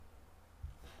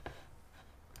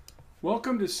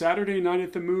Welcome to Saturday Night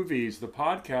at the Movies, the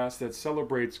podcast that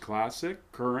celebrates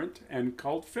classic, current, and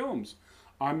cult films.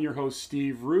 I'm your host,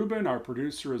 Steve Rubin. Our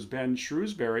producer is Ben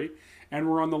Shrewsbury, and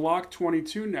we're on the Lock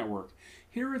 22 network.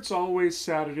 Here it's always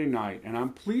Saturday night, and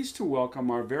I'm pleased to welcome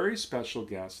our very special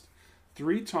guest,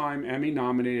 three-time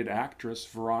Emmy-nominated actress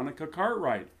Veronica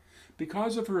Cartwright.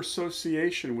 Because of her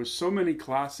association with so many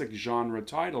classic genre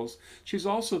titles, she's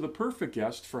also the perfect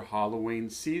guest for Halloween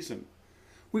season.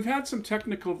 We've had some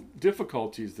technical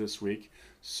difficulties this week,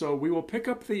 so we will pick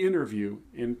up the interview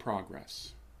in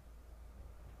progress.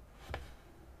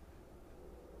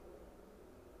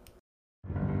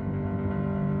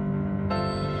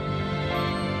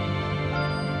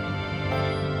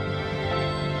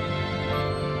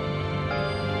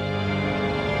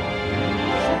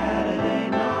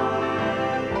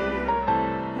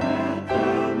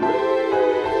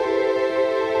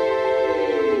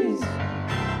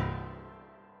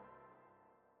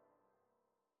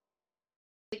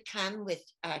 Come with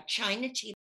China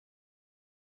tea,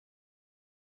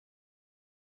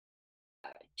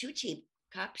 two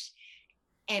teacups,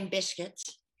 and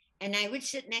biscuits, and I would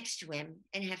sit next to him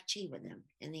and have tea with him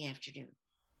in the afternoon.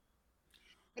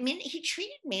 I mean, he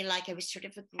treated me like I was sort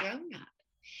of a grown-up.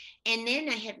 And then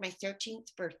I had my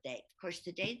 13th birthday. Of course,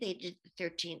 the day they did the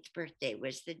 13th birthday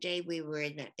was the day we were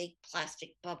in that big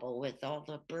plastic bubble with all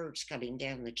the birds coming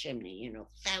down the chimney,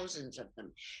 thousands of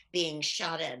them being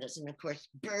shot at us. And of course,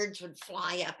 birds would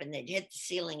fly up and they'd hit the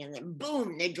ceiling and then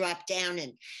boom, they'd drop down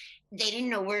and they didn't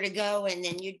know where to go. And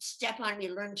then you'd step on them,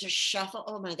 you learn to shuffle.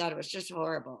 Oh my God, it was just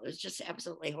horrible. It was just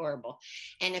absolutely horrible.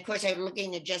 And of course, I was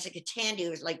looking at Jessica Tandy, who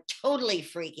was like totally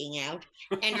freaking out.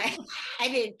 And I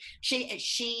mean,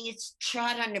 she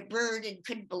trod on a bird and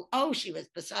she was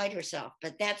beside herself.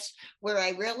 But that's where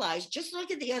I realized, just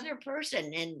look at the other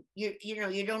person, and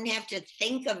you don't have to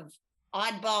think of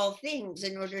oddball things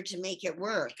in order to make it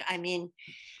work. I mean,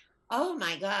 oh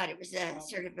my God, it was a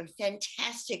sort of a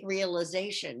fantastic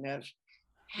realization of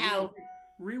how.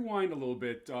 Rewind a little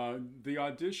bit. The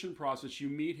audition process, you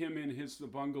meet him in the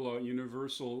bungalow at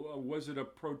Universal. Was it a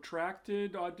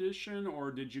protracted audition or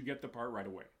did you get the part right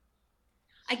away?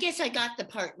 I guess I got the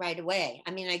part right away.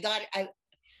 I mean,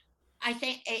 I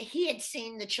think he had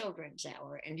seen the children's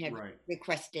hour and had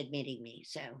requested meeting me.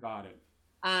 So got it.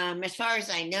 As far as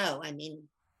I know, I mean,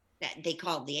 that they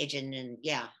called the agent and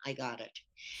yeah, I got it.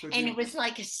 So and it was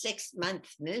like a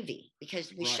 6-month movie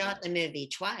because we shot the movie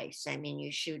twice. I mean,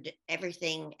 you shoot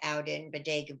everything out in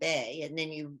Bodega Bay and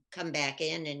then you come back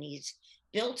in and he's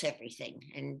built everything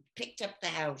and picked up the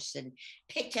house and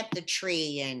picked up the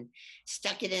tree and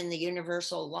stuck it in the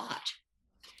Universal lot.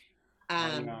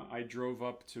 I drove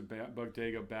up to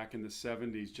Bodega back in the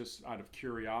 70s just out of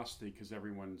curiosity because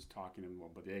everyone's talking in,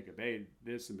 well, Bodega Bay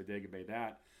this and Bodega Bay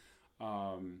that.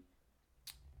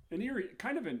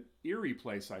 Kind of an eerie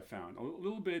place I found. A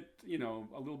little bit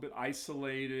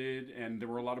isolated, and there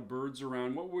were a lot of birds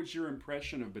around. What was your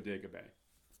impression of Bodega Bay?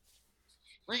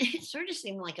 Well, it sort of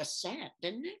seemed like a set,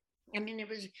 didn't it? I mean,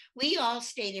 we all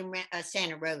stayed in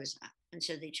Santa Rosa, and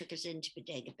so they took us into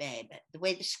Bodega Bay, but the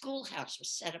way the schoolhouse was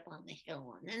set up on the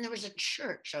hill, and then there was a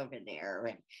church over there,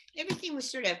 and everything was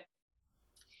sort of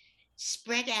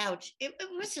spread out. It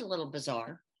was a little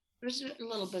bizarre.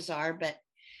 But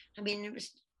I mean, it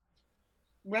was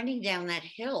running down that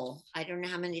hill. I don't know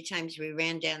how many times we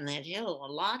ran down that hill.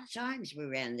 A lot of times we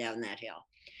ran down that hill.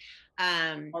 All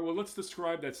right, well, let's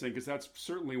describe that scene because that's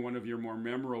certainly one of your more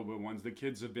memorable ones. The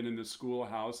kids have been in the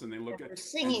schoolhouse and they look at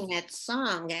singing that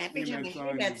song. Every time I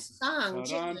hear that song,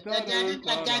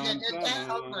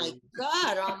 oh my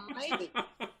God Almighty!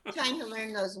 Trying to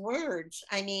learn those words.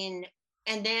 I mean,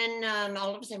 and then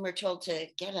all of a sudden we're told to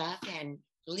get up and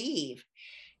leave,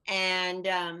 and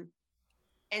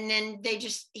then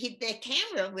the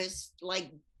camera was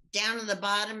like down at the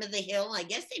bottom of the hill. I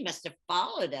guess they must have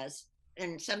followed us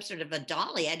in some sort of a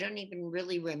dolly. I don't even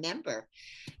really remember.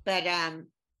 But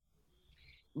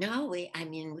no, we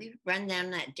run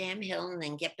down that damn hill and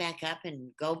then get back up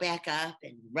and go back up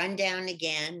and run down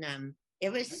again.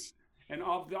 It was. And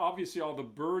obviously all the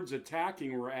birds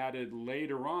attacking were added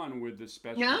later on with the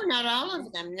special. No, not all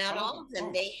of them. Not all of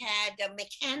them. They had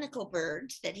mechanical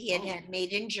birds that he had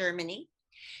made in Germany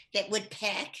that would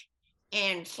peck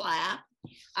and flap.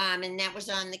 And that was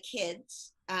on the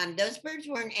kids. Those birds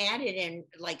weren't added in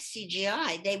like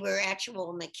CGI. They were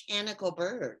actual mechanical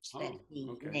birds that he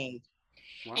made.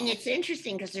 Wow. And it's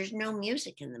interesting because there's no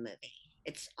music in the movie.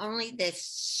 It's only this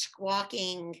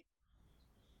squawking,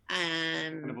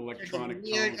 kind of electronic, sort of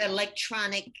weird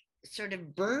electronic sort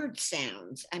of bird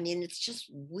sounds. I mean, it's just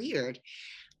weird.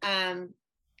 It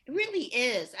really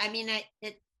is. I mean,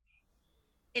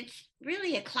 it's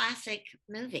really a classic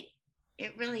movie.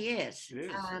 It really is.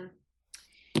 It is.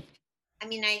 I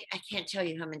mean, I can't tell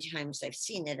you how many times I've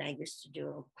seen it. I used to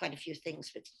do quite a few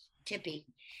things with Tippy,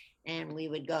 and we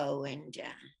would go and,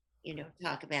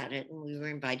 talk about it. And we were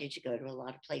invited to go to a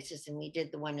lot of places. And we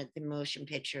did the one at the Motion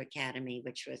Picture Academy,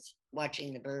 which was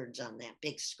watching the birds on that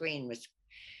big screen was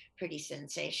pretty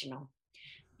sensational.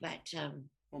 But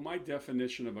Well, my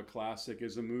definition of a classic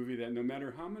is a movie that no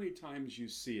matter how many times you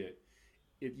see it,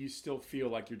 you still feel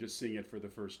like you're just seeing it for the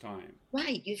first time.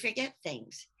 right, you forget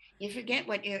things. You forget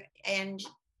what you're and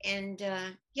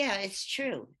yeah, it's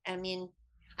true. I mean,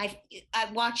 I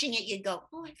watching it, you go,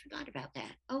 oh, I forgot about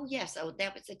that. Oh yes, oh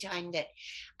that was the time that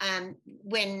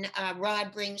when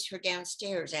Rod brings her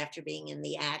downstairs after being in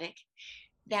the attic.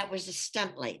 That was a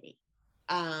stunt lady,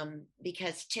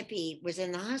 because Tippy was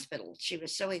in the hospital. She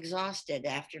was so exhausted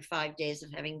after 5 days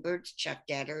of having birds chucked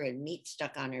at her and meat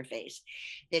stuck on her face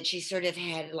that she sort of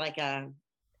had like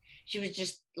she was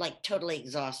just like totally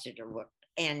exhausted or what.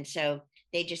 And so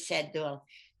they just said, well,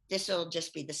 this will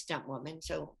just be the stunt woman.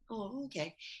 So, oh,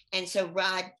 okay. And so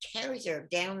Rod carries her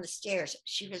down the stairs.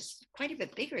 She was quite a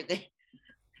bit bigger than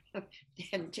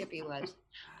than Tippy was.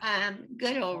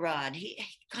 Good old Rod. He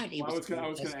Well, was I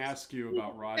was gorgeous. gonna ask you He was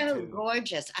about Rod so Taylor.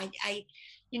 gorgeous. I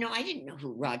didn't know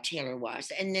who Rod Taylor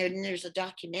was, and then there's a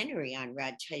documentary on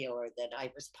Rod Taylor that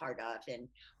I was part of, and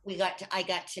I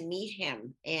got to meet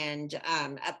him, and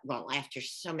well, after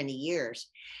so many years,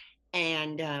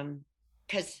 and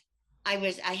because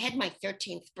I had my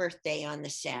 13th birthday on the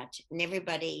set, and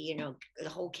everybody, the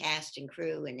whole cast and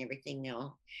crew and everything,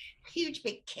 huge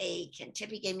big cake, and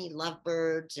Tippy gave me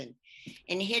lovebirds,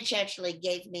 and Hitch actually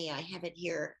gave me, I have it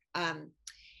here, um,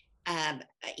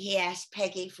 he asked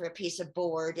Peggy for a piece of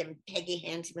board, and Peggy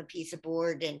hands him a piece of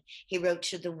board, and he wrote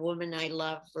to the woman I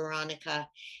love, Veronica,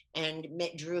 and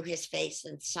drew his face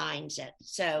and signs it.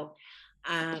 So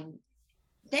um,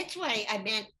 that's why I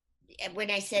meant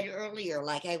when I said earlier,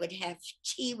 like I would have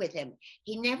tea with him.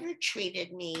 He never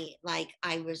treated me like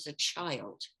I was a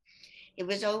child. It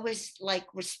was always like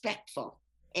respectful.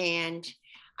 And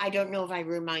I don't know if I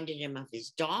reminded him of his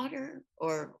daughter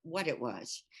or what it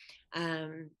was.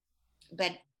 Um,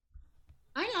 but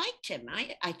I liked him.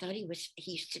 I thought he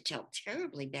used to tell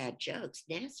terribly bad jokes,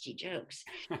 nasty jokes,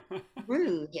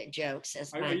 rude jokes,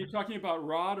 as Are my you talking about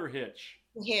Rod or Hitch?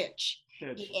 Hitch.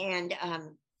 Hitch.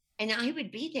 And I would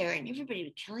be there and everybody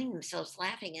would killing themselves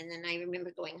laughing. And then I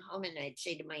remember going home and I'd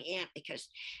say to my aunt, because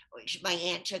my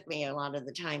aunt took me a lot of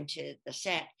the time to the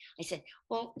set, I said,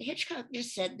 well, Hitchcock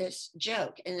just said this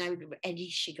joke.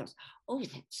 She goes, oh,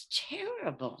 that's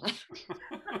terrible.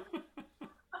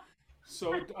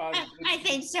 So, I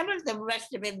think some of them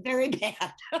must have been very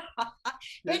bad.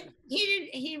 But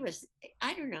he was,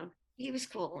 I don't know, he was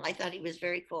cool. I thought he was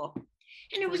very cool.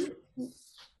 And it was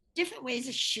different ways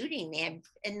of shooting. They had,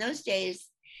 in those days,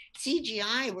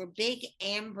 CGI were big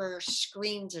amber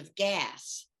screens of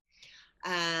gas.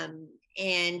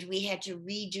 And we had to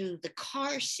redo the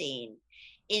car scene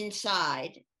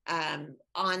inside,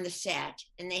 on the set,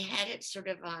 and they had it sort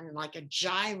of on like a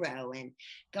gyro, and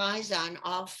guys on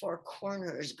all four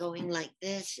corners going like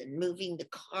this and moving the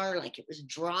car like it was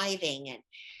driving,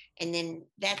 and then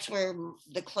that's where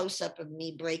the close-up of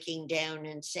me breaking down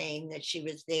and saying that she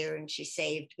was there and she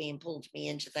saved me and pulled me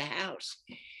into the house.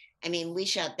 I mean, we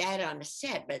shot that on a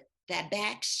set, but that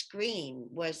back screen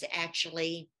was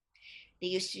actually, they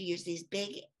used to use these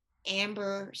big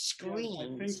amber I think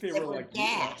screens they that were were like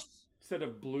gas. instead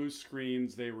of blue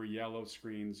screens, they were yellow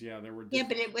screens. Yeah, there were Yeah,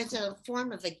 but different. it was a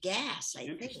form of a gas, I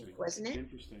think, Interesting. wasn't it?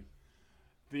 Interesting.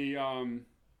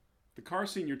 The car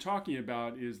scene you're talking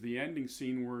about is the ending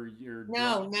scene where you're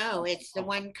No, driving. no, it's the Oh,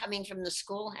 one coming from the oh,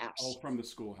 schoolhouse. from the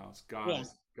schoolhouse. Got it.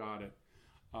 Yes. Got it.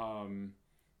 Um,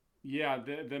 yeah,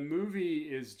 the movie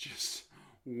is just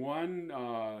one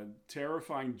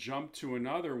terrifying jump to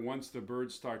another once the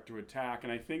birds start to attack.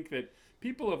 And I think that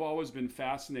people have always been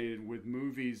fascinated with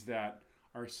movies that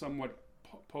are somewhat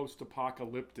post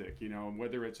apocalyptic,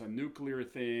 whether it's a nuclear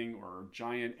thing or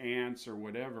giant ants or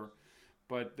whatever.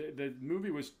 But the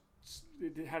movie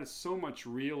it had so much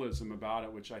realism about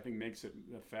it, which I think makes it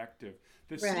effective.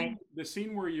 Right. The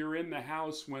scene where you're in the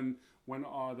house when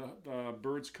the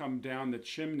birds come down the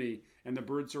chimney and the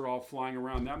birds are all flying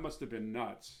around, that must have been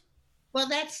nuts. Well,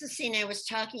 that's the scene I was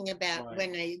talking about Right,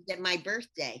 when I did my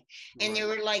birthday. And there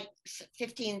right. were like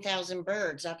 15,000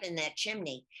 birds up in that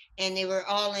chimney, and they were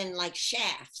all in like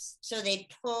shafts. So they'd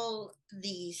pull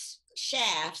these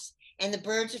shafts, and the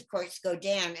birds, of course, go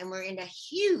down, and we're in a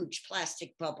huge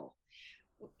plastic bubble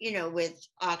with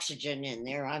oxygen in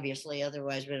there, obviously,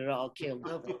 otherwise we'd all killed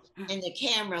over. And the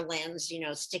camera lens,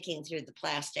 sticking through the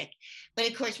plastic. But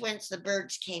of course, once the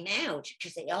birds came out,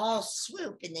 because they all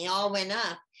swooped and they all went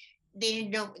up, they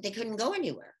didn't know they couldn't go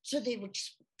anywhere. So they would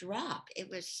just drop. It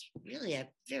was really a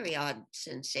very odd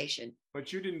sensation.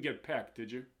 But you didn't get pecked,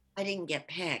 did you? I didn't get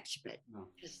pecked, but No.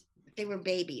 they were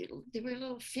they were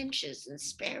little finches and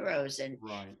sparrows, and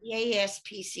Right. the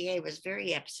ASPCA was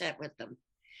very upset with them.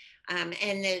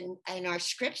 And our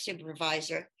script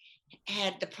supervisor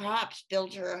had the props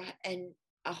build her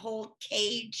a whole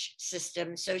cage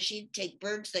system so she'd take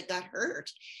birds that got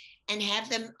hurt and have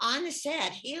them on the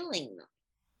set healing them.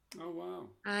 Oh, wow.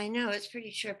 I know, it's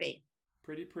pretty trippy.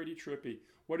 Pretty trippy.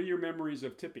 What are your memories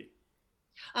of Tippy?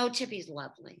 Oh, Tippy's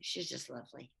lovely. She's just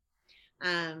lovely.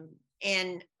 Um,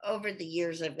 and over the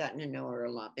years, I've gotten to know her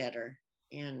a lot better.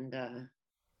 And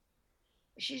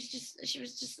she was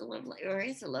just a lovely, or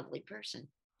is a lovely person.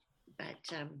 But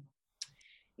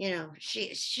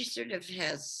she sort of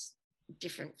has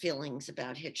different feelings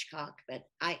about Hitchcock. But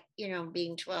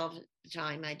being 12 at the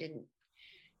time, I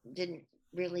didn't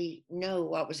really know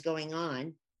what was going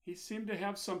on. He seemed to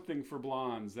have something for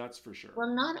blondes, that's for sure.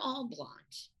 Well, not all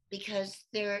blondes, because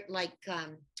they're like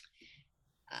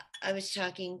I was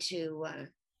talking to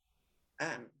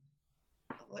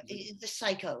the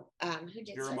Psycho. Who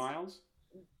did Vera Miles?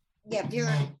 Yeah,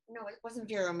 Vera. No, it wasn't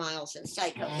Vera Miles in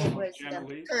Psycho. It was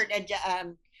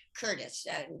Curtis.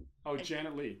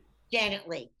 Janet Leigh. Janet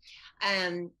Leigh,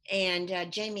 and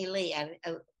Jamie Lee.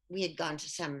 We had gone to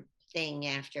some thing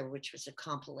after, which was a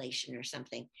compilation or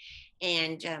something,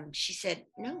 and she said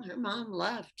no, her mom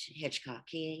loved Hitchcock.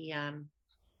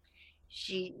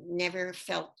 She never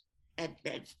felt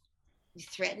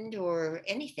threatened or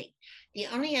anything. The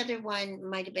only other one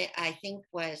might have been, I think,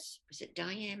 was it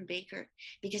Diane Baker?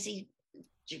 Because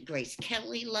Grace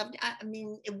Kelly loved. I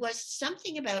mean, it was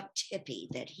something about Tippy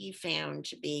that he found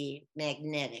to be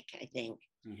magnetic, I think.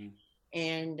 Mm-hmm.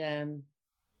 And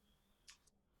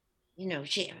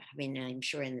she. I mean, I'm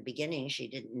sure in the beginning she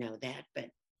didn't know that, but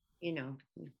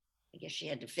I guess she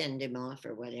had to fend him off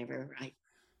or whatever.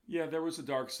 Yeah, there was a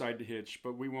dark side to Hitch,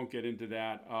 but we won't get into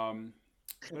that.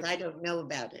 Because I don't know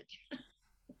about it.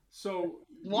 So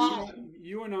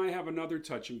you and I have another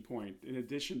touching point. In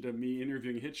addition to me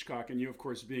interviewing Hitchcock and you, of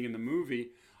course, being in the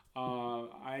movie,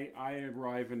 I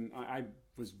arrive and I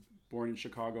was born in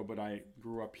Chicago, but I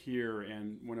grew up here.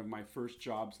 And one of my first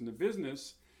jobs in the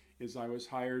business is I was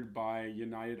hired by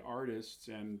United Artists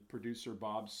and producer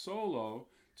Bob Solo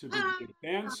to be the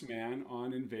dance man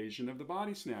on Invasion of the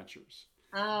Body Snatchers.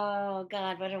 Oh,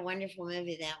 God, what a wonderful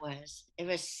movie that was. It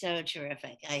was so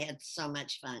terrific. I had so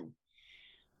much fun.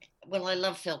 Well, I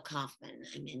love Phil Kaufman.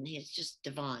 I mean, he's just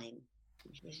divine.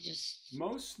 He's just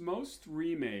most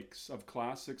remakes of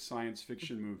classic science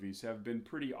fiction movies have been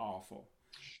pretty awful,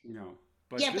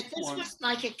 But yeah, but this was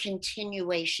like a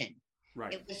continuation.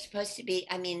 Right. It was supposed to be.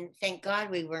 I mean, thank God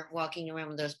we weren't walking around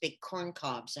with those big corn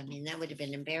cobs. I mean, that would have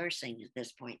been embarrassing at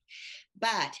this point.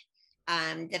 But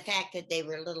the fact that they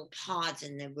were little pods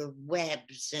and there were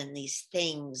webs and these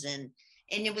things, and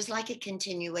it was like a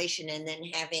continuation, and then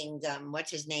having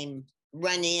what's his name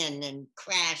run in and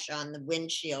crash on the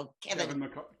windshield, Kevin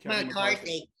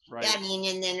McCarthy. Right. I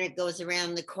mean, and then it goes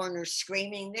around the corner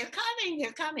screaming, "They're coming!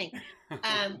 They're coming!"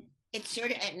 It's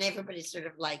sort of, and everybody's sort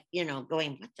of like,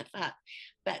 going, "What the fuck?"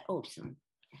 But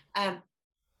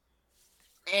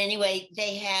anyway,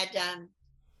 they had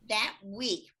that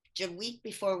week, the week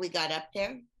before we got up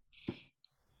there,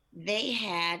 they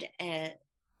had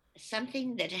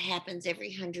something that happens every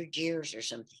 100 years or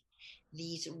something.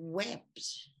 These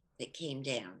webs that came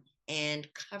down and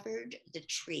covered the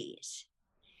trees.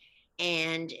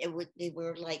 And they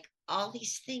were like all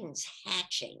these things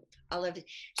hatching all over.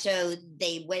 So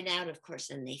they went out, of course,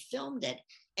 and they filmed it.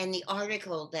 And the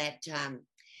article that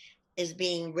is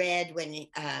being read when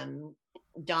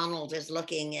Donald is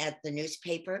looking at the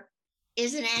newspaper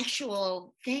is an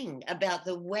actual thing about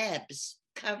the webs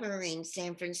covering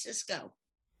San Francisco.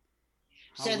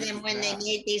 So then when they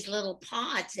made these little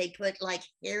pods, they put like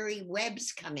hairy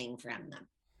webs coming from them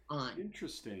on.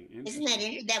 Interesting. Isn't that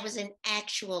interesting? That was an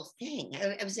actual thing.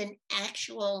 It was an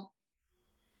actual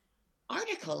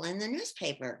article in the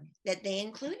newspaper that they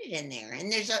included in there.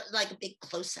 And there's like a big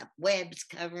close-up, webs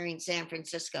covering San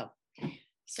Francisco.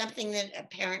 Something that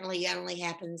apparently only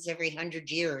happens every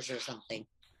 100 years or something.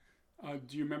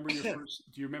 Do you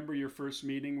remember your first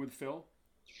meeting with Phil?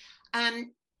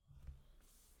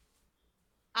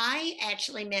 I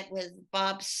actually met with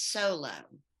Bob Solo.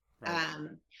 Right.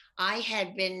 I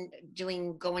had been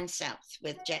doing Going South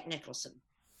with Jack Nicholson.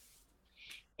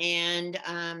 And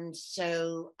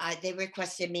so they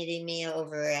requested meeting me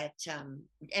over at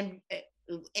MGM.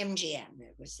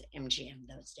 It was MGM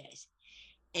those days.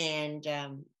 And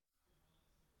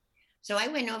so I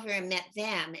went over and met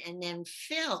them. And then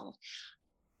Phil,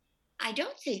 I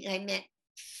don't think I met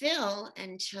Phil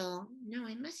until, no,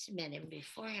 I must have met him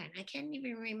beforehand. I can't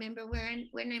even remember when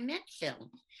I met Phil.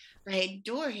 But I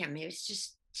adore him. He was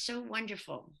just so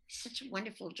wonderful. He's such a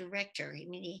wonderful director. I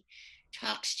mean, he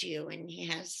talks to you and he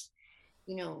has,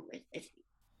 if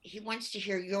he wants to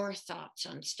hear your thoughts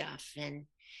on stuff. And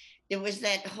there was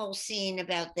that whole scene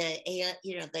about the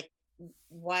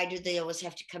why do they always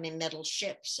have to come in metal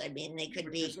ships? I mean, they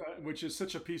could be. Which is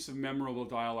such a piece of memorable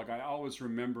dialogue. I always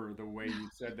remember the way you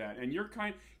said that. And your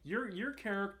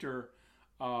character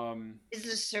Is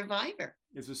a survivor.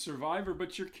 is a survivor,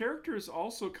 but your character is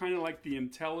also kind of like the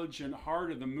intelligent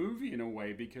heart of the movie in a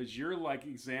way, because you're like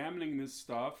examining this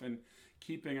stuff and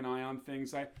keeping an eye on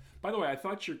things. By the way, I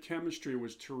thought your chemistry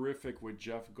was terrific with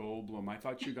Jeff Goldblum. I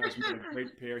thought you guys made a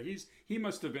great pair. He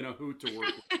must have been a hoot to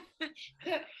work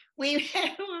with. We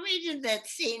did that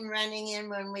scene running in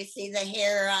when we see the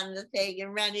hair on the thing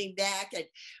and running back, and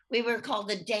we were called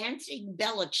the dancing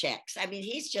Belichicks. I mean,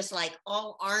 he's just like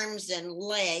all arms and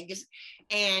legs,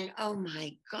 and oh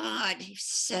my God, he's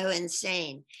so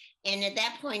insane. And at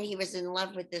that point, he was in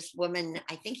love with this woman.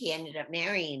 I think he ended up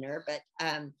marrying her, but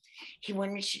he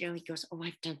wanted to know. He goes, "Oh,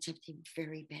 I've done something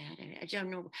very bad. I don't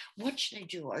know. What should I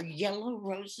do? Are yellow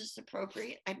roses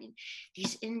appropriate?" I mean,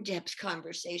 these in-depth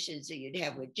conversations that you'd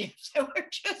have with Jim. So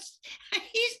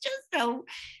he's just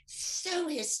so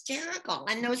hysterical.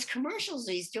 And those commercials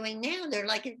he's doing now, they're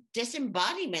like a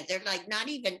disembodiment. They're like not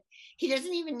even, he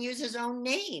doesn't even use his own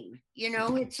name.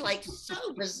 It's like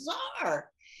so bizarre.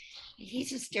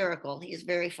 He's hysterical. He's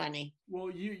very funny.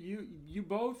 Well, you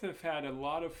both have had a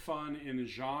lot of fun in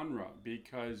genre,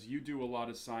 because you do a lot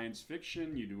of science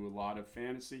fiction, you do a lot of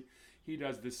fantasy. He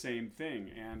does the same thing,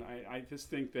 and I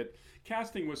just think that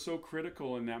casting was so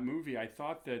critical in that movie. I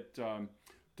thought that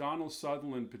Donald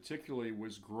Sutherland particularly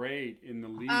was great in the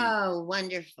lead. Oh,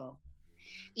 wonderful.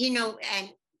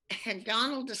 And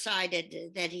Donald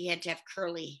decided that he had to have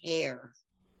curly hair.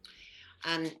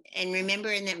 And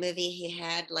remember in that movie, he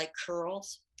had like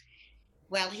curls.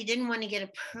 Well, he didn't want to get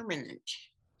a permanent.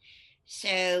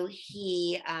 So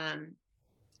he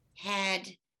had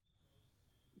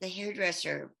the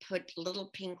hairdresser put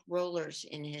little pink rollers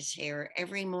in his hair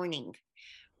every morning,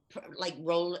 like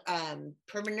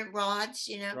permanent rods,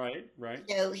 Right.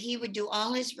 So he would do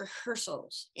all his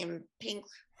rehearsals in pink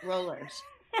rollers.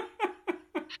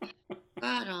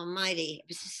 God almighty, it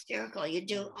was hysterical. You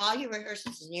do all your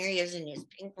rehearsals and here he is in his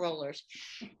pink rollers.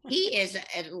 He is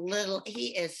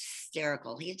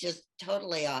hysterical. He's just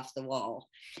totally off the wall.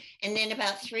 And then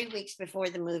about 3 weeks before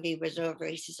the movie was over,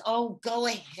 he says, "Oh, go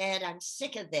ahead. I'm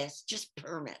sick of this. Just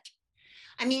perm it."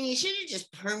 I mean, he should have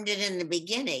just permed it in the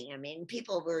beginning. I mean,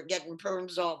 people were getting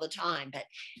perms all the time, but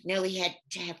no, he had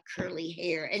to have curly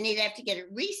hair, and he'd have to get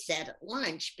it reset at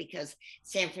lunch because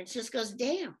San Francisco's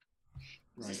damp.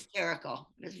 It was hysterical.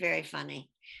 It was very funny.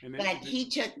 But he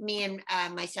took me and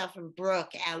myself and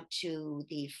Brooke out to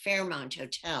the Fairmont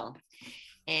Hotel.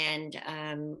 And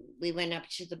we went up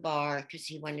to the bar because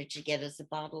he wanted to get us a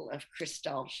bottle of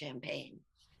Cristal champagne.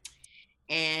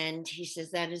 And he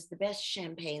says, "That is the best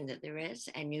champagne that there is,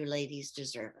 and you ladies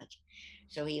deserve it."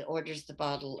 So he orders the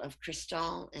bottle of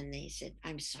Cristal, and they said,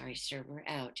 "I'm sorry, sir, we're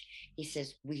out." He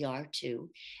says, "We are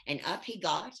too." And up he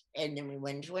got, and then we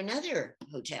went to another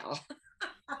hotel.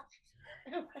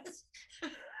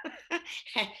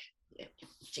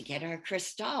 To get our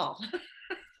Cristal.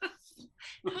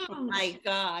 Oh my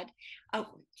God.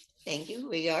 Oh, thank you.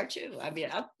 We are too. I mean,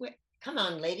 come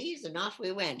on, ladies, and off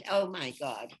we went. Oh my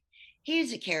God.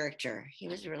 He's a character. He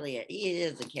is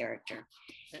a character.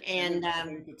 And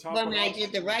when I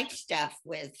did The Right Stuff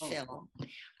with Phil,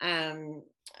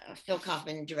 Phil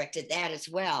Kaufman directed that as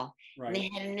well. Right. And they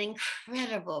had an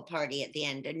incredible party at the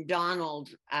end. And Donald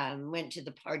went to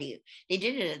the party. They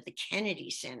did it at the Kennedy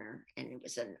Center, and it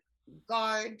was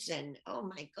guards, and oh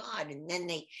my God. And then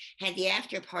they had the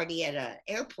after party at an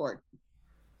airport,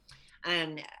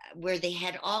 where they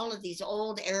had all of these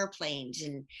old airplanes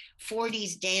and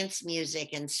 40s dance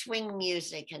music and swing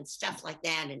music and stuff like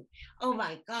that. And oh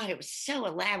my God, it was so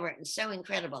elaborate and so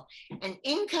incredible. And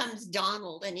in comes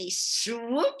Donald, and he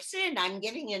swoops in. I'm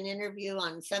giving an interview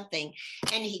on something,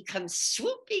 and he comes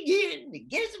swooping in. He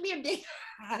gives me a big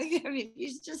hug. I mean,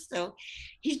 he's just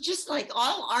like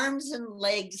all arms and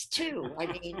legs too. I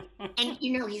mean, and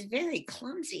he's very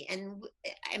clumsy. And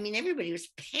I mean, everybody was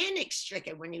panic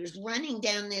stricken when he was running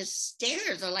down this his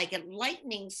stairs are like at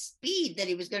lightning speed that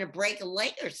he was going to break a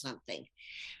leg or something.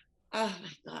 Oh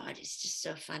my God, it's just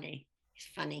so funny. He's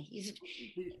funny. He's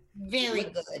very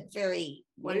good, very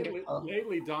wonderful.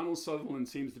 Lately, Donald Sutherland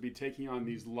seems to be taking on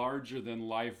these larger than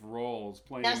life roles,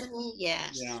 playing, Doesn't he?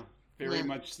 Yes. yeah, very Yeah.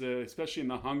 much especially in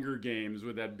the Hunger Games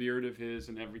with that beard of his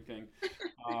and everything.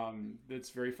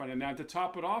 That's very funny. And now to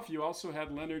top it off, you also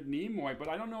had Leonard Nimoy, but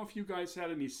I don't know if you guys had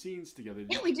any scenes together.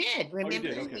 Yeah, we did. Oh, you Remember?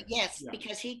 did? Okay. Yes, Yeah.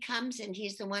 because he comes and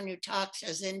he's the one who talks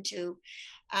us into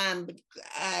um,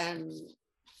 um,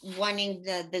 wanting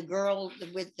the girl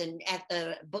with the at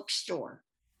the bookstore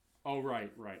Oh,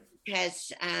 right, right.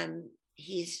 because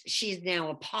she's now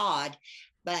a pod,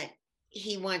 but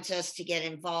he wants us to get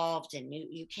involved, and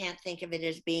you can't think of it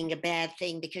as being a bad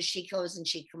thing because she goes and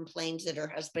she complains that her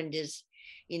husband is,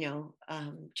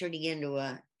 turning into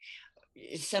a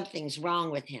something's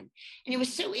wrong with him. And it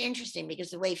was so interesting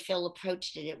because the way Phil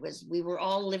approached it, it was we were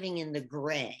all living in the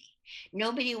gray.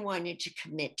 Nobody wanted to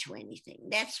commit to anything.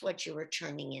 That's what you were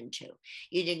turning into.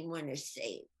 You didn't want to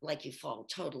say like you fall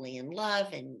totally in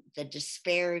love and the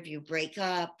despair of you break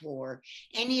up or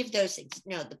any of those things.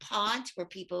 No, the pods were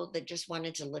people that just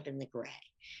wanted to live in the gray.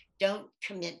 Don't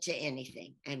commit to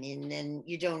anything. I mean, then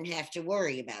you don't have to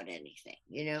worry about anything.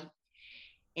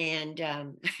 And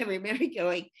I remember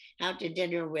going out to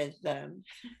dinner with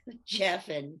Jeff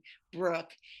and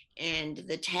Brooke and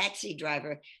the taxi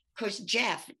driver. Of course,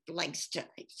 Jeff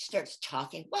starts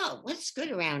talking. Well, what's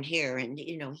good around here? And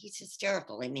he's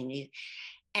hysterical. I mean,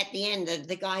 at the end,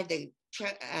 the guy,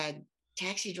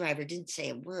 taxi driver, didn't say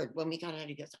a word. When we got out,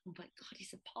 he goes, "Oh my God,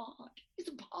 he's a pod. He's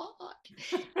a pod."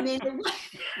 I mean, it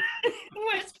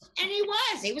was, and he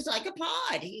was. He was like a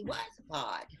pod. He was a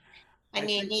pod. I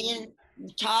mean, he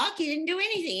didn't talk. He didn't do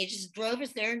anything. He just drove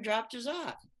us there and dropped us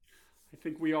off. I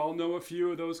think we all know a few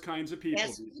of those kinds of people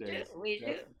Yes, these we days. do. We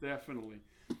do. Definitely.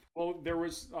 Well, there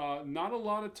was not a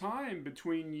lot of time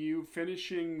between you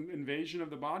finishing Invasion of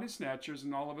the Body Snatchers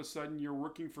and all of a sudden you're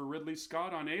working for Ridley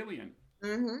Scott on Alien.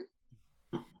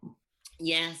 Mm-hmm.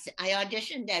 Yes, I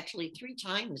auditioned actually 3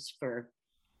 times for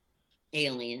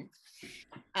Alien.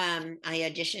 I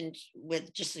auditioned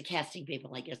with just the casting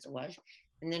people, I guess it was.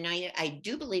 And then I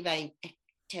do believe I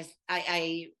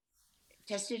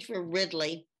tested for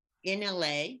Ridley in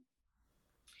LA.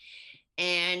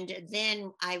 And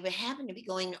then I would happen to be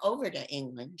going over to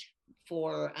England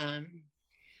for, I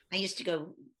used to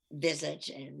go visit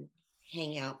and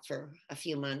hang out for a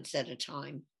few months at a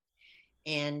time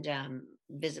and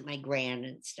visit my gran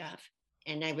and stuff.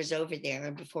 And I was over there.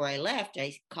 And before I left,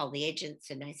 I called the agents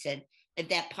and I said, if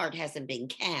that part hasn't been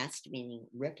cast, meaning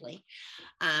Ripley,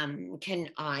 can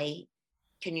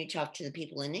you talk to the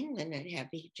people in England? I'd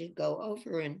happy to go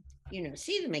over and,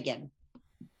 see them again.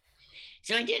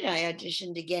 So I did. I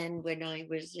auditioned again when I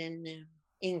was in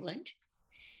England.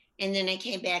 And then I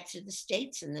came back to the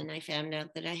States and then I found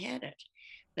out that I had it.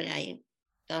 But I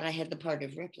thought I had the part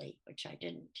of Ripley, which I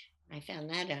didn't. I found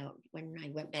that out when I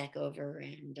went back over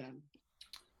and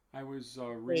I was they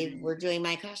reading. were doing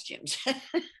my costumes.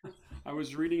 I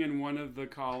was reading in one of the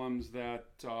columns that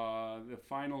the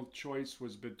final choice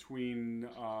was between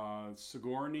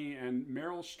Sigourney and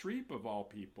Meryl Streep, of all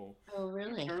people. Oh,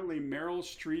 really? Apparently, Meryl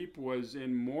Streep was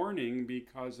in mourning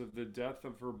because of the death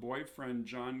of her boyfriend,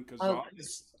 John Oh,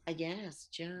 Cazale. yes,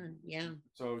 John. Yeah.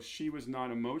 So she was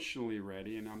not emotionally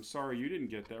ready, and I'm sorry you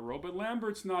didn't get that role. But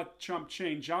Lambert's not chump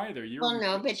change either. Well,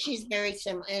 no, but she's very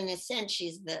similar. In a sense,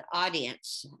 she's the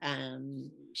audience. And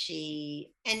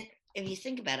if you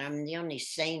think about it, I'm the only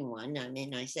sane one. I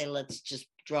mean, I say, let's just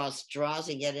draw straws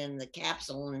and get in the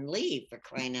capsule and leave, for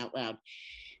crying out loud.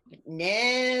 But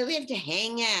no, we have to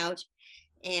hang out.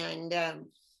 And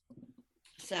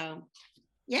so,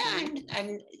 yeah,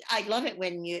 I love it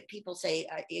when people say,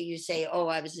 you say, oh,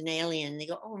 I was an alien. They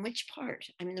go, oh, which part?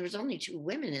 I mean, there was only 2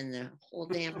 women in the whole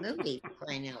damn movie, for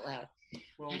crying out loud.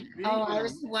 Well, I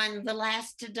was the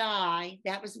last to die.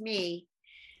 That was me.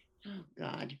 Oh,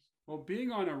 God. Well,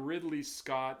 being on a Ridley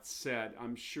Scott set,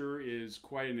 I'm sure is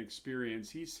quite an experience.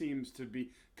 He seems to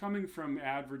be coming from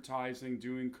advertising,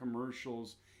 doing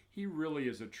commercials. He really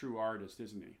is a true artist,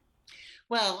 isn't he?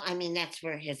 Well, I mean, that's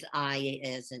where his eye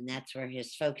is and that's where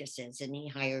his focus is. And he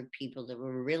hired people that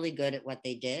were really good at what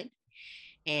they did.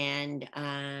 And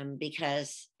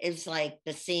because it's like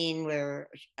the scene where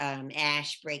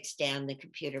Ash breaks down, the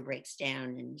computer breaks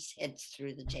down and his head's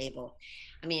through the table.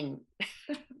 I mean,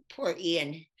 poor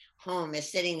Ian Holm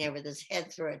is sitting there with his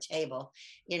head through a table,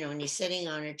 and he's sitting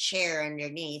on a chair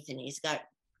underneath and he's got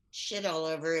shit all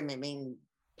over him. I mean,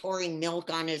 pouring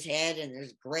milk on his head and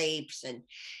there's grapes. And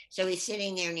so he's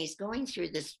sitting there and he's going through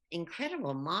this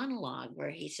incredible monologue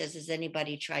where he says, has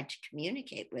anybody tried to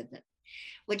communicate with it?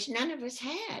 Which none of us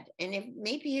had. And if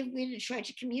we'd have tried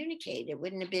to communicate, it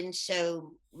wouldn't have been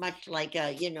so much like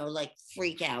a, like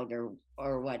freak out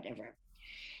or whatever.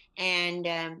 And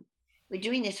we're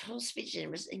doing this whole speech and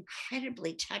it was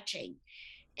incredibly touching.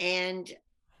 And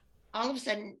all of a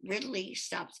sudden Ridley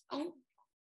stops. Oh,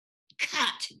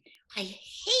 cut. I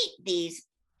hate these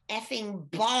effing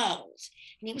balls.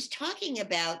 And he was talking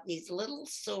about these little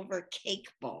silver cake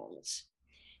balls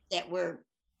that were,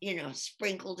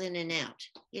 sprinkled in and out.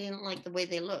 He didn't like the way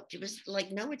they looked. It was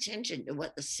like no attention to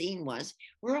what the scene was.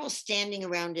 We're all standing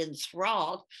around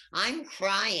enthralled. I'm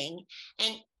crying,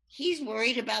 and he's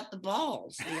worried about the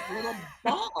balls, these little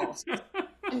balls.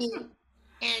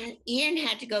 And Ian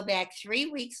had to go back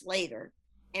 3 weeks later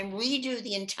and redo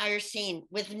the entire scene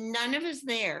with none of us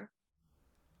there.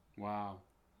 Wow.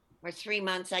 Or 3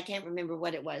 months, I can't remember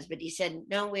what it was, but he said,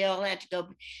 no, we all had to go.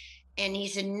 And he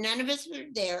said, none of us were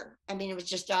there. I mean, it was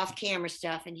just off camera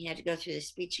stuff. And he had to go through the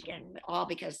speech again, all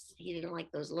because he didn't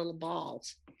like those little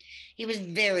balls. He was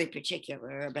very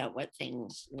particular about what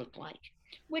things look like,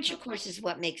 which of course is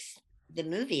what makes the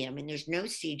movie. I mean, there's no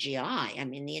CGI. I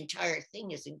mean, the entire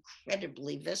thing is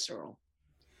incredibly visceral.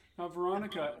 Now,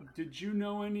 Veronica, did you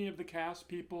know any of the cast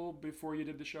people before you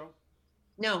did the show?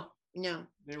 No.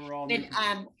 They were all new.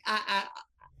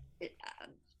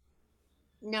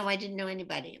 No, I didn't know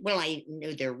anybody. Well, I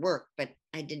knew their work, but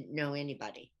I didn't know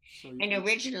anybody. And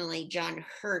originally, John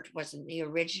Hurt wasn't the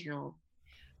original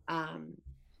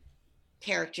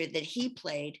character that he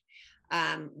played.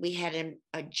 We had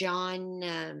a John,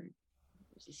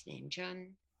 what's his name? John?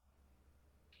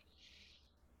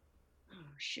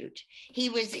 Oh, shoot. He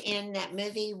was in that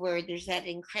movie where there's that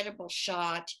incredible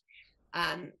shot,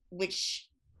 which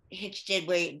Hitch did,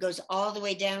 where it goes all the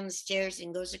way down the stairs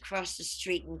and goes across the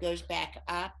street and goes back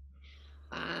up.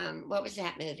 What was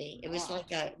that movie? It was like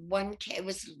it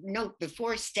was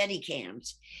before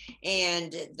Steadicams,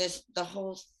 and the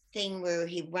whole thing where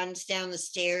he runs down the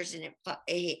stairs and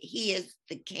he is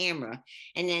the camera,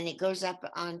 and then it goes up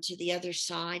onto the other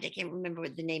side. I can't remember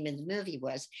what the name of the movie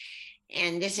was.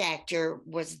 And this actor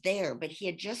was there, but he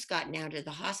had just gotten out of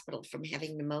the hospital from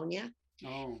having pneumonia.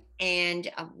 Oh. And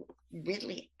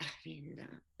really, I mean,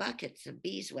 buckets of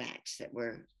beeswax that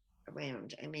were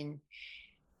around. I mean,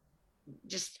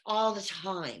 just all the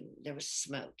time there was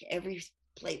smoke. Every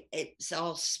place, it's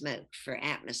all smoked for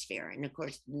atmosphere. And of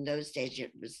course, in those days,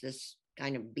 it was this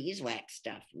kind of beeswax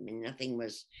stuff. I mean, nothing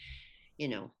was,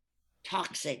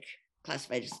 toxic,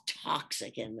 classified as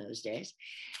toxic in those days.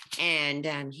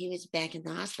 And he was back in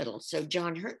the hospital. So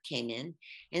John Hurt came in,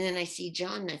 and then I see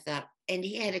John, and I thought, and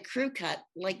he had a crew cut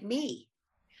like me.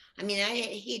 I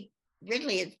mean,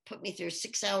 Ridley had put me through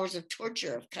 6 hours of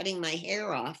torture of cutting my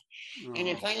hair off. Oh. And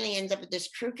it finally ends up with this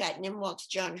crew cut, and in walks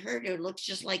John Hurt, who looks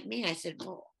just like me. I said,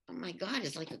 well, oh my God,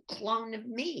 it's like a clone of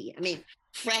me. I mean,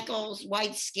 freckles,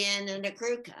 white skin, and a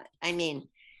crew cut. I mean,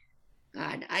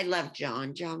 God, I love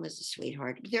John. John was a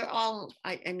sweetheart. They're all,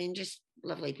 I mean, just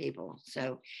lovely people.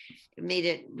 So it made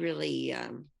it really...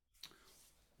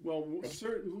 Well,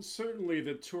 certainly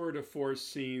the tour de force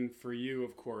scene for you,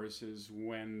 of course, is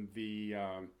when the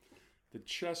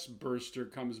chest burster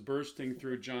comes bursting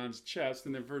through John's chest,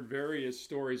 and I've heard various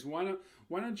stories. Why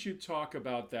don't you talk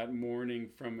about that morning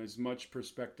from as much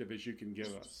perspective as you can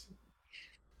give us?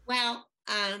 Well,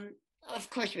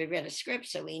 of course, we read a script,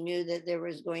 so we knew that there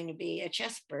was going to be a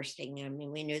chest bursting. I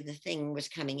mean, we knew the thing was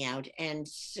coming out, and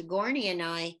Sigourney and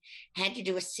I had to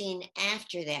do a scene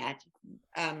after that.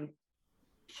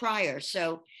 Prior.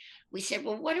 So we said,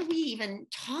 well, what are we even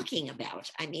talking about?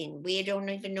 I mean, we don't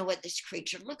even know what this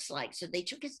creature looks like. So they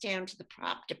took us down to the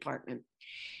prop department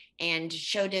and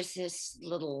showed us this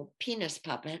little penis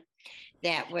puppet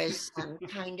that was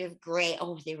kind of gray.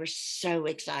 Oh, they were so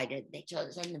excited. They told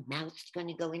us, and the mouth's going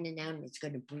to go in and out, and it's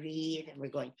going to breathe. And we're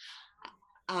going,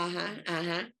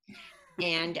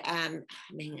 And I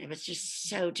mean, it was just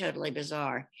so totally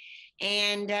bizarre.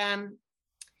 And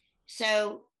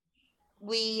so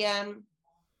we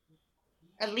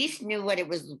at least knew what it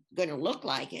was going to look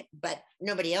like, but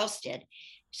nobody else did.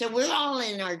 So we're all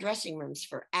in our dressing rooms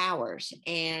for hours,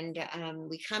 and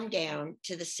we come down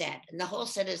to the set, and the whole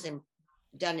set is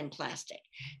done in plastic.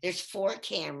 There's 4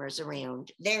 cameras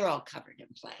around. They're all covered in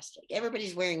plastic.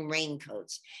 Everybody's wearing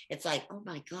raincoats. It's like, oh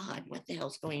my God, what the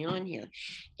hell's going on here?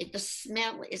 The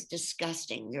smell is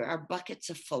disgusting. There are buckets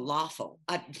of falafel.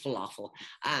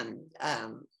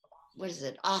 What is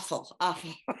it? Awful.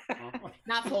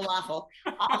 Not falafel.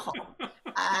 Awful.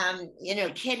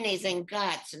 Kidneys and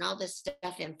guts and all this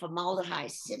stuff in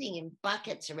formaldehyde sitting in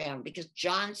buckets around because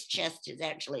John's chest is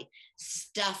actually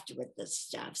stuffed with this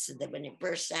stuff so that when it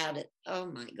bursts out, oh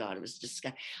my God, it was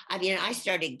disgusting. I mean, I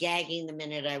started gagging the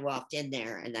minute I walked in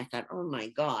there and I thought, oh my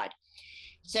God.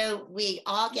 So we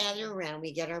all gather around,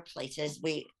 we get our places,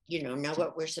 we, know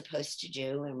what we're supposed to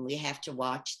do, and we have to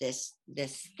watch this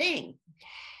thing.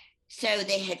 So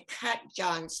they had cut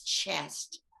John's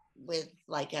chest with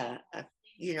like on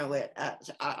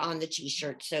the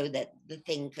t-shirt so that the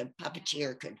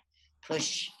puppeteer could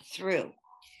push through.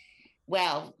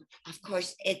 Well, of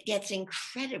course, it gets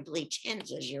incredibly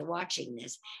tense as you're watching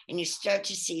this, and you start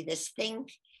to see this thing,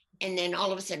 and then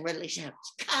all of a sudden Ridley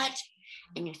shouts, cut,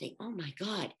 and you think, oh my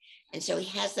God. And so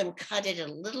he has them cut it a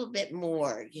little bit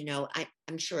more,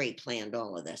 I'm sure he planned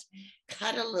all of this,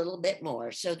 cut a little bit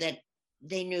more so that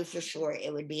they knew for sure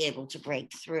it would be able to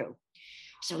break through.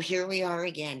 So here we are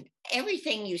again.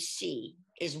 Everything you see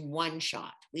is one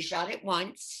shot. We shot it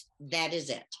once, that is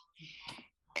it.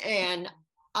 And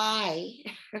I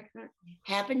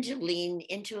happened to lean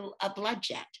into a blood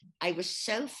jet. I was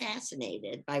so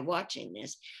fascinated by watching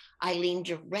this. I leaned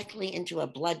directly into a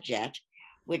blood jet,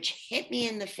 which hit me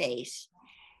in the face.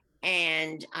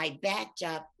 And I backed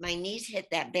up. My knees hit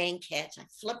that banquette. I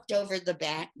flipped over the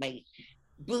back. My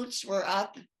boots were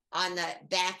up on the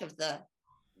back of the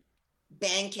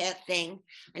banquette thing.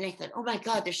 And I thought, oh my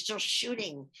God, they're still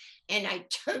shooting. And I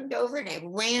turned over and I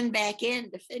ran back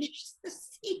in to finish the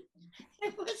scene.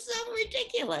 It was so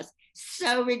ridiculous.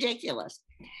 So ridiculous.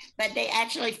 But they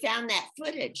actually found that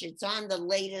footage. It's on the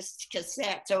latest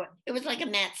cassette. So it was like a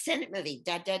Matt Sennett movie.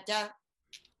 Da, da, da.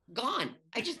 Gone.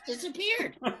 I just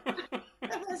disappeared.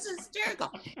 That was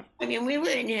hysterical. I mean, we were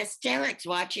in hysterics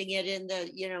watching it in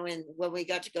when we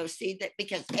got to go see that,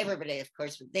 because everybody, of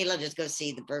course, they let us go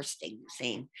see the bursting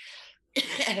scene.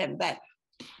 But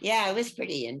yeah, it was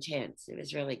pretty intense. It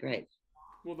was really great.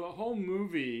 Well, the whole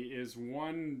movie is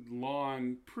one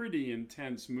long, pretty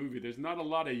intense movie. There's not a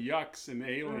lot of yucks in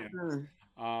Alien.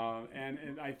 Mhm.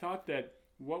 And I thought that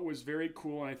what was very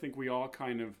cool, and I think we all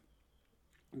kind of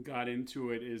got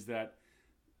into it, is that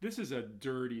this is a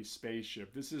dirty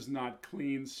spaceship. This is not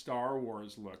clean Star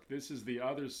Wars look. This is the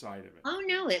other side of it. Oh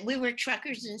no, we were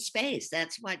truckers in space.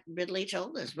 That's what Ridley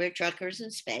told us. We're truckers in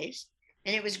space.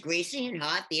 And it was greasy and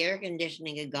hot. The air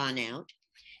conditioning had gone out.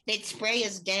 They'd spray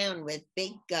us down with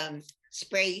big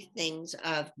spray things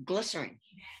of glycerin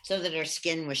so that our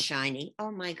skin was shiny.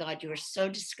 Oh my God, you were so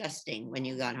disgusting when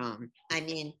you got home. I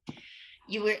mean,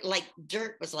 you were like,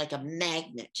 dirt was like a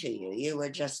magnet to you. You were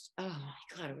just, oh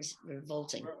my God, it was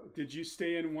revolting. Did you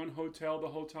stay in one hotel the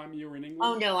whole time you were in England?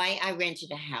 Oh no, I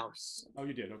rented a house. Oh,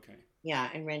 you did? Okay. Yeah,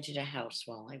 I rented a house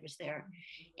while I was there.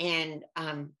 And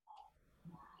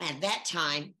at that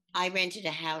time, I rented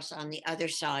a house on the other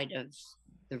side of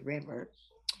the river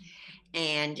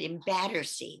and in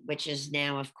Battersea, which is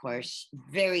now, of course,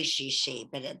 very she,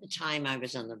 but at the time I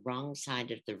was on the wrong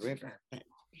side of the river. But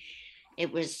it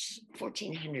was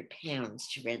 £1,400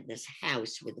 to rent this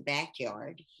house with a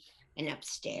backyard and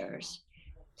upstairs,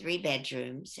 3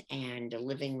 bedrooms and a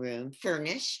living room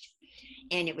furnished.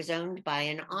 And it was owned by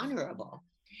an honorable.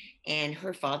 And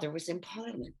her father was in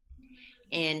Parliament.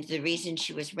 And the reason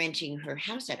she was renting her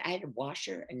house out, I had a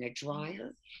washer and a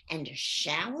dryer and a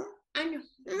shower,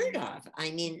 unheard of.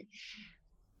 I mean,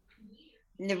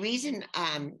 the reason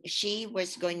she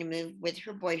was going to move with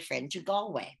her boyfriend to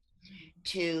Galway,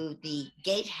 to the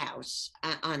gatehouse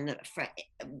on the front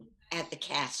at the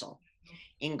castle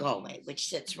in Galway, which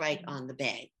sits right on the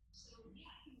bay.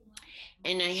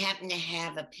 And I happened to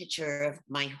have a picture of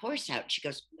my horse out. She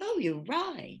goes, "Oh, you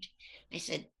ride?" I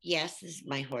said, "Yes, this is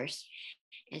my horse."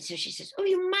 And so she says, "Oh,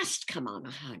 you must come on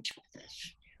a hunt with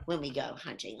us when we go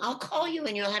hunting. I'll call you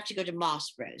and you'll have to go to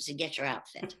Moss Bros and get your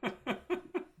outfit."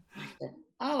 I said,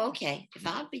 "Oh, okay. If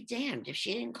I'll be damned if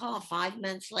she didn't call 5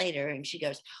 months later." And she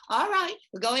goes, "All right,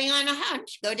 we're going on a hunt.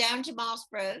 Go down to Moss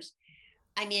Bros."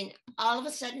 I mean, all of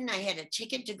a sudden I had a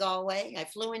ticket to Galway. I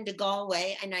flew into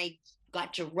Galway and I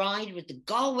got to ride with the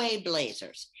Galway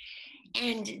Blazers.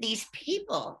 And these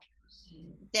people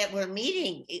that we're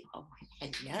meeting, oh,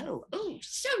 hello, oh,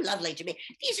 so lovely to me.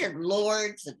 These are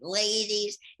lords and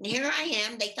ladies. And here I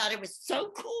am. They thought it was so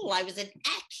cool. I was an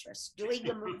actress doing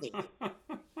a movie.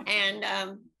 And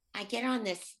I get on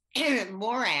this,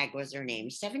 Morag was her name,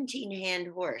 17-hand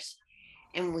horse.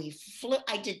 And we flew,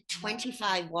 I did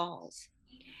 25 walls.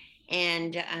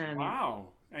 And wow.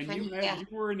 And 20, you yeah. you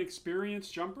were an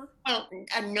experienced jumper? Well,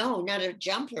 no, not a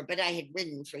jumper, but I had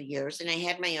ridden for years and I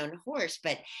had my own horse.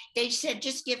 But they said,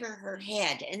 just give her her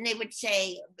head. And they would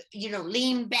say,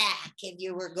 lean back if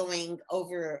you were going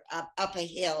over up a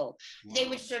hill. They Wow.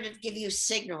 would sort of give you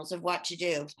signals of what to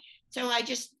do. So I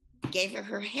just gave her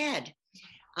her head.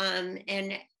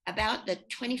 And about the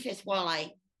 25th wall,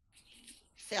 I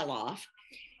fell off.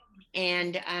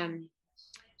 And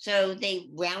so they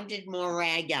rounded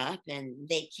Morag up and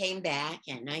they came back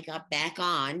and I got back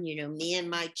on, me and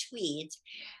my tweeds.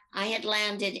 I had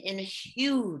landed in a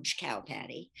huge cow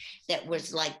patty that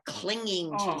was like clinging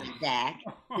to Oh. my back.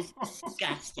 It was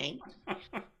disgusting.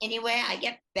 Anyway, I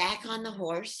get back on the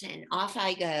horse and off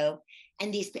I go.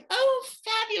 And these people, oh,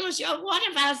 fabulous. You're one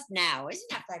of us now. Isn't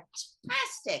that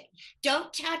fantastic?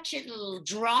 Don't touch it, it'll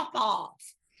drop off.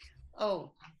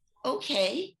 Oh,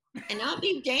 okay. And I'll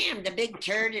be damned, a big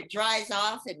turd, it dries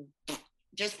off and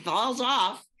just falls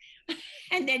off.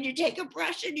 And then you take a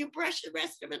brush and you brush the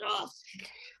rest of it off.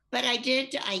 But I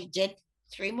did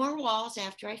 3 more walls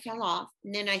after I fell off.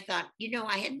 And then I thought,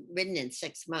 I hadn't ridden in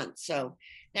 6 months. So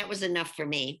that was enough for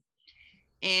me.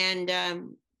 And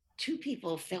 2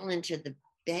 people fell into the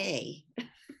bay.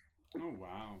 Oh,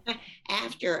 wow.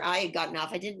 After I had gotten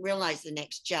off, I didn't realize the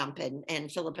next jump.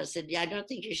 And Philippa said, yeah, I don't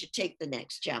think you should take the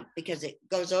next jump because it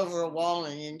goes over a wall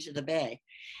and into the bay.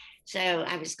 So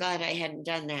I was glad I hadn't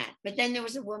done that. But then there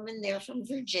was a woman there from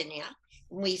Virginia.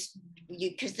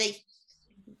 Because they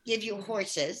give you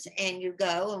horses and you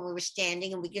go, and we were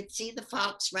standing and we could see the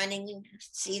fox running and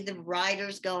see the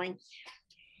riders going.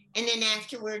 And then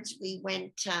afterwards we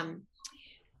went to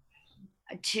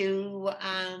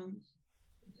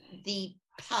the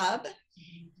pub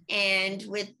and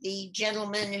with the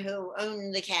gentleman who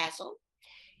owned the castle.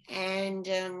 And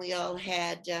we all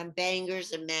had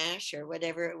bangers and mash or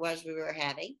whatever it was we were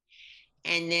having.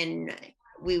 And then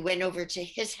we went over to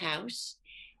his house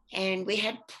and we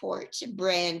had port and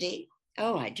brandy.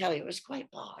 Oh, I tell you, it was quite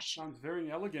posh. Sounds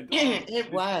very elegant.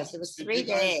 It was. It was Did 3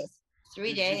 days.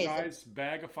 did you guys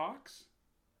bag a fox?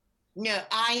 No,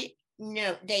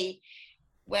 no,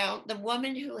 well, the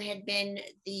woman who had been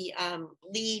the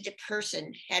lead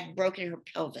person had broken her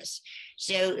pelvis.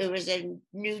 So it was a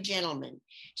new gentleman.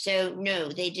 So no,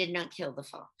 they did not kill the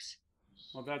fox.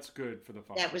 Well, that's good for the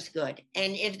fox. That was good.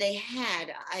 And if they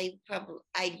had, I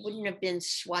wouldn't have been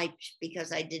swiped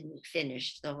because I didn't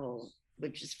finish the whole,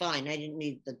 which is fine. I didn't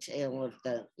need the tail of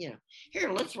here,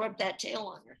 let's rub that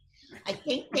tail on her. I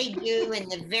think they do in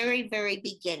the very, very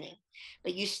beginning.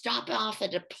 But you stop off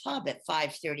at a pub at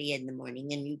 5:30 in the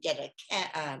morning and you get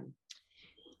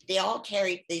they all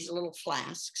carried these little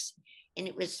flasks and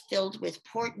it was filled with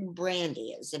port and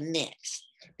brandy as a mix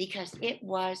because it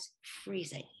was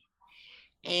freezing.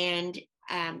 And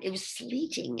it was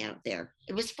sleeting out there.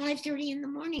 It was 5:30 in the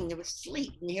morning. There was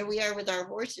sleet. And here we are with our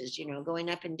horses, going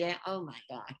up and down. Oh my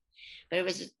God. But it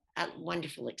was a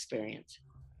wonderful experience.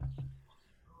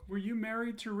 Were you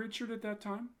married to Richard at that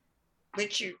time?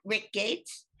 Rick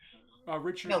Gates?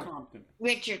 Richard No, Compton.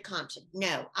 Richard Compton.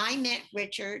 No, I met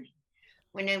Richard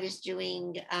when I was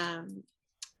doing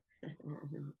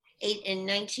in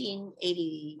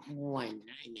 1981.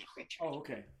 I met Richard. Oh,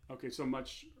 okay. Okay, so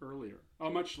much earlier. Oh,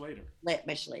 much later.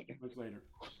 Much later. Much later.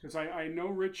 Because I know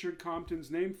Richard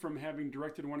Compton's name from having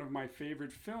directed one of my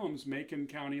favorite films, Macon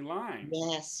County Line.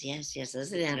 Yes.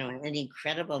 Isn't that an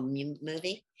incredible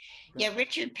movie? Yeah,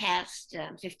 Richard passed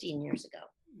 15 years ago.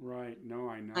 Right. No,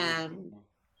 I know.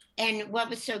 And what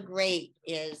was so great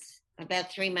is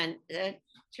about 3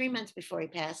 months before he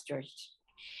passed, or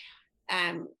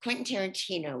Quentin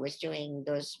Tarantino was doing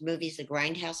those movies, the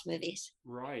Grindhouse movies.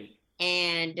 Right.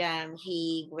 And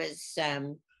he was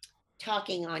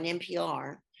talking on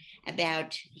NPR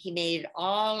about he made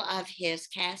all of his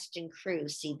cast and crew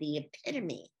see the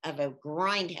epitome of a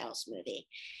Grindhouse movie,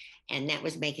 and that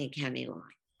was Macon County Line.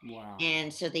 Wow.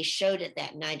 And so they showed it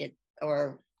that night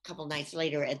or a couple nights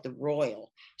later at the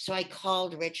Royal. So I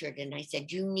called Richard and I said,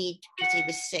 because he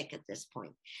was sick at this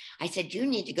point. I said, you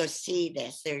need to go see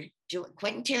this.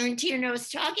 Quentin Tarantino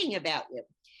is talking about you.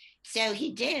 So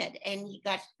he did. And he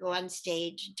got to go on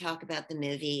stage and talk about the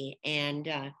movie. And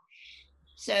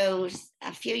so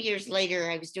a few years later,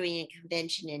 I was doing a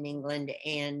convention in England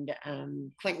and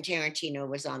Quentin Tarantino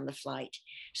was on the flight.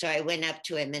 So I went up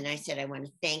to him and I said, I want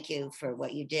to thank you for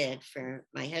what you did for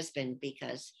my husband,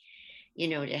 because,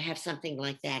 to have something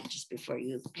like that just before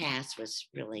you pass was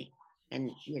really, and,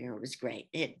 it was great.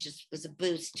 It just was a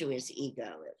boost to his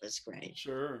ego. It was great.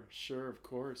 Sure, of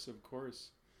course.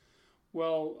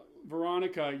 Well,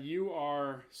 Veronica, you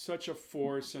are such a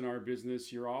force in our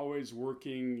business. You're always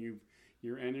working.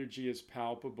 Your energy is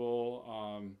palpable.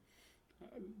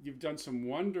 You've done some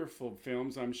wonderful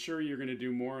films. I'm sure you're going to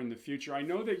do more in the future. I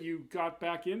know that you got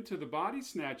back into the Body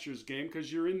Snatchers game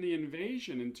because you're in The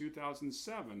Invasion in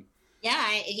 2007.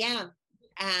 Yeah.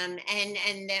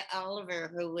 And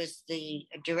Oliver, who was the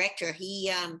director,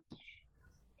 he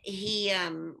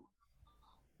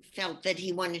felt that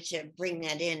he wanted to bring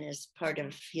that in as part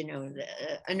of,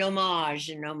 an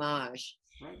homage.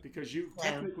 Right, because you So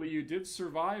technically you did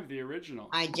survive the original.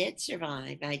 I did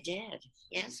survive. I did.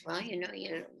 Yes. Well, you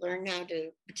learn how to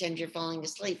pretend you're falling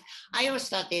asleep. I always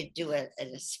thought they'd do a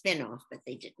spin-off, but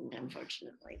they didn't,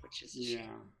 unfortunately, which is a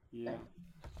shame. Yeah.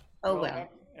 Oh well.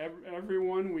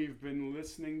 Everyone, we've been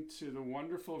listening to the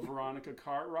wonderful Veronica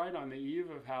Cartwright on the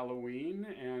eve of Halloween,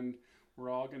 and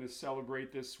we're all going to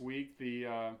celebrate this week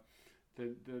the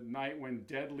night when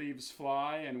dead leaves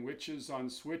fly and witches on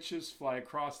switches fly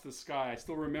across the sky. I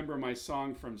still remember my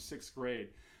song from 6th grade.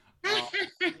 Well,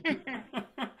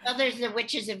 there's the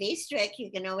Witches of Eastwick.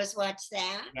 You can always watch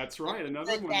that. That's right.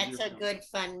 Another one. That's a good,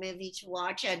 fun movie to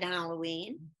watch on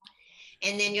Halloween.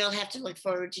 And then you'll have to look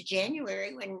forward to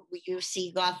January when you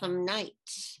see Gotham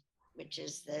Knights, which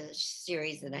is the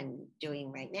series that I'm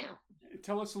doing right now.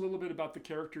 Tell us a little bit about the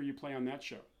character you play on that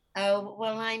show. Oh,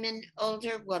 well, I'm an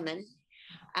older woman.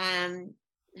 And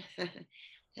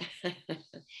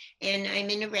I'm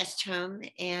in a rest home,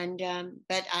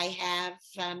 but I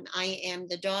am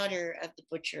the daughter of the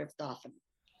Butcher of Gotham.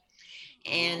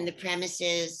 And the premise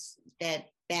is that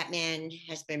Batman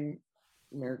has been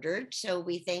murdered, so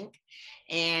we think,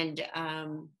 and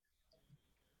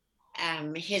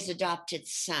his adopted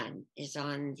son is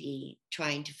on the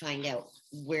trying to find out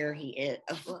where he is,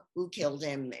 who killed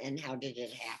him, and how did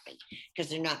it happen, because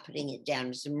they're not putting it down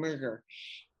as a murder.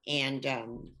 And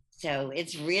so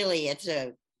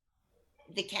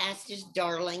the cast is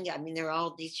darling. I mean, they're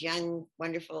all these young,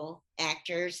 wonderful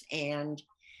actors, and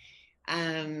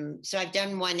so I've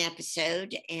done one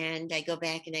episode, and I go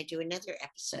back and I do another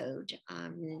episode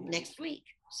next week.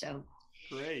 So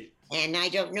great. And I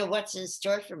don't know what's in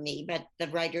store for me, but the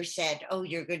writer said, "Oh,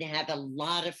 you're going to have a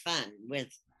lot of fun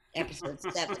with episode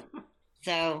 7."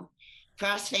 So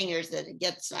cross fingers that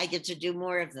I get to do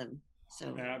more of them.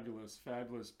 So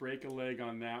fabulous. Break a leg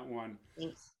on that one.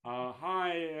 Thanks.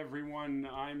 Hi everyone,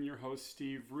 I'm your host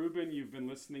Steve Rubin. You've been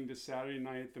listening to Saturday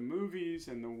Night at the Movies,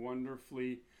 and the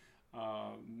wonderfully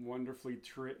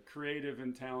creative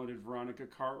and talented Veronica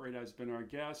Cartwright has been our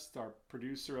guest. Our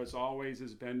producer, as always,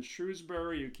 is Ben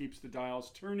Shrewsbury, who keeps the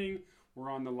dials turning. We're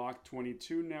on the Lock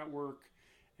 22 network.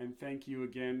 And thank you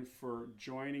again for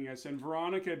joining us. And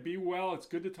Veronica, be well. It's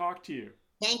good to talk to you.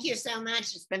 Thank you so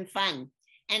much. It's been fun.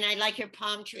 And I like your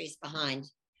palm trees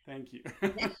behind. Thank you.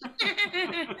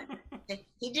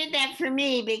 He did that for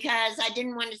me because I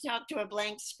didn't want to talk to a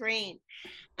blank screen.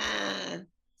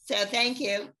 So thank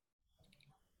you.